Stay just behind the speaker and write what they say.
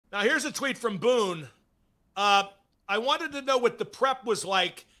Now, here's a tweet from Boone. I wanted to know what the prep was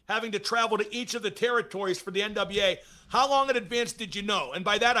like having to travel to each of the territories for the NWA. How long in advance did you know? And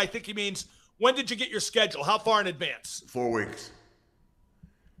by that, I think he means, when did you get your schedule? How far in advance? 4 weeks.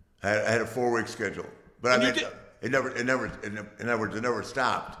 I had a 4-week schedule, but And I mean, it never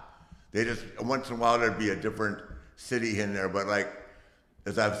stopped. They just, once in a while there'd be a different city in there, but like,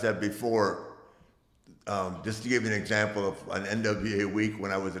 as I've said before, just to give you an example of an NWA week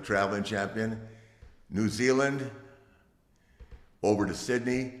when I was a traveling champion, New Zealand, over to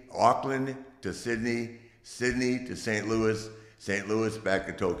Sydney, Auckland to Sydney, Sydney to St. Louis back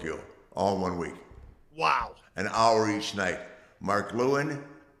to Tokyo, all in 1 week. Wow. An hour each night. Mark Lewin,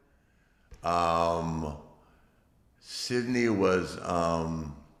 Sydney was,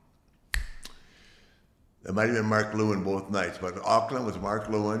 it might have been Mark Lewin both nights, but Auckland was Mark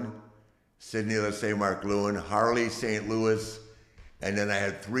Lewin, Sydney, let's say Mark Lewin, Harley, St. Louis, and then I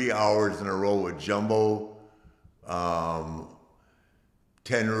had 3 hours in a row with Jumbo,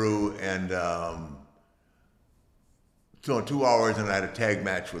 Tenru, and so 2 hours, and I had a tag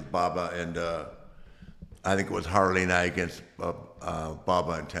match with Baba, and I think it was Harley and I against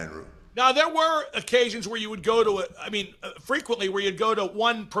Baba and Tenru. Now, there were occasions where you would go to, frequently where you'd go to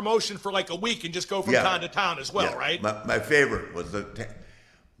one promotion for like a week and just go from town to town as well, right? My favorite was the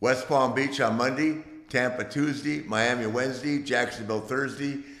West Palm Beach on Monday, Tampa Tuesday, Miami Wednesday, Jacksonville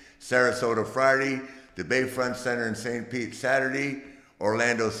Thursday, Sarasota Friday, the Bayfront Center in St. Pete Saturday,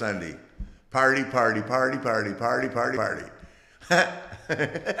 Orlando Sunday. Party, party, party, party, party, party, party.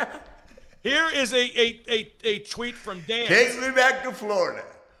 Here is a tweet from Dan. Take me back to Florida.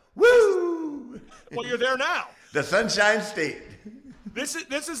 Woo! Well, you're there now. The Sunshine State. This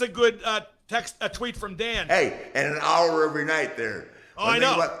is a good tweet from Dan. Hey, and an hour every night there. Oh, I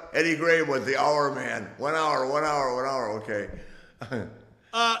know. Eddie Gray was the hour man. 1 hour, 1 hour, 1 hour. Okay.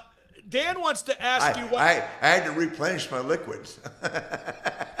 Dan wants to ask you what. I had to replenish my liquids.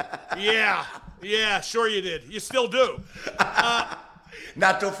 Yeah, sure you did. You still do.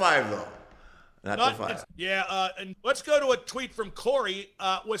 Not till 5 though. Not till 5. Yeah, and let's go to a tweet from Corey.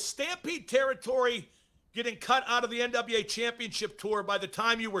 Was Stampede territory getting cut out of the NWA Championship Tour by the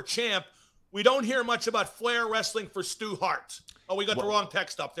time you were champ? We don't hear much about Flair wrestling for Stu Hart. Oh, we got the wrong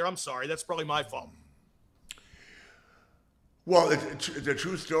text up there. I'm sorry. That's probably my fault. Well, the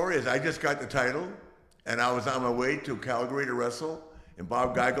true story is I just got the title, and I was on my way to Calgary to wrestle, and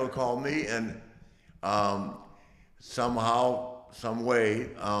Bob Geigel called me, and somehow, some way,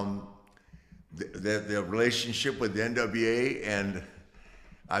 the relationship with the NWA, and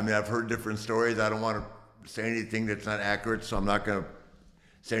I mean, I've heard different stories. I don't want to say anything that's not accurate, so I'm not going to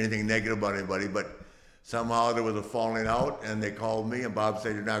say anything negative about anybody, but somehow there was a falling out, and they called me, and Bob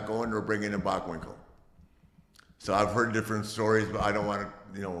said, "You're not going, we're bringing in Bockwinkel." So I've heard different stories, but I don't want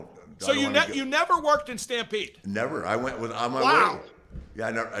to, So you never worked in Stampede? Never. I went on my way. Yeah,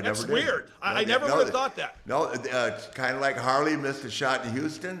 I never did. That's weird. I never would have thought that. No, it's kind of like Harley missed a shot in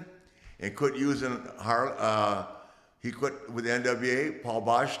Houston and quit using he quit with the NWA, Paul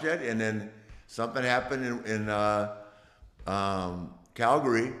Bosch did, and then something happened in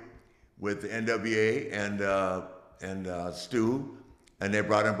Calgary with the NWA and Stu, and they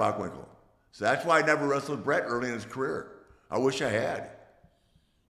brought in Bockwinkel. So that's why I never wrestled Brett early in his career. I wish I had.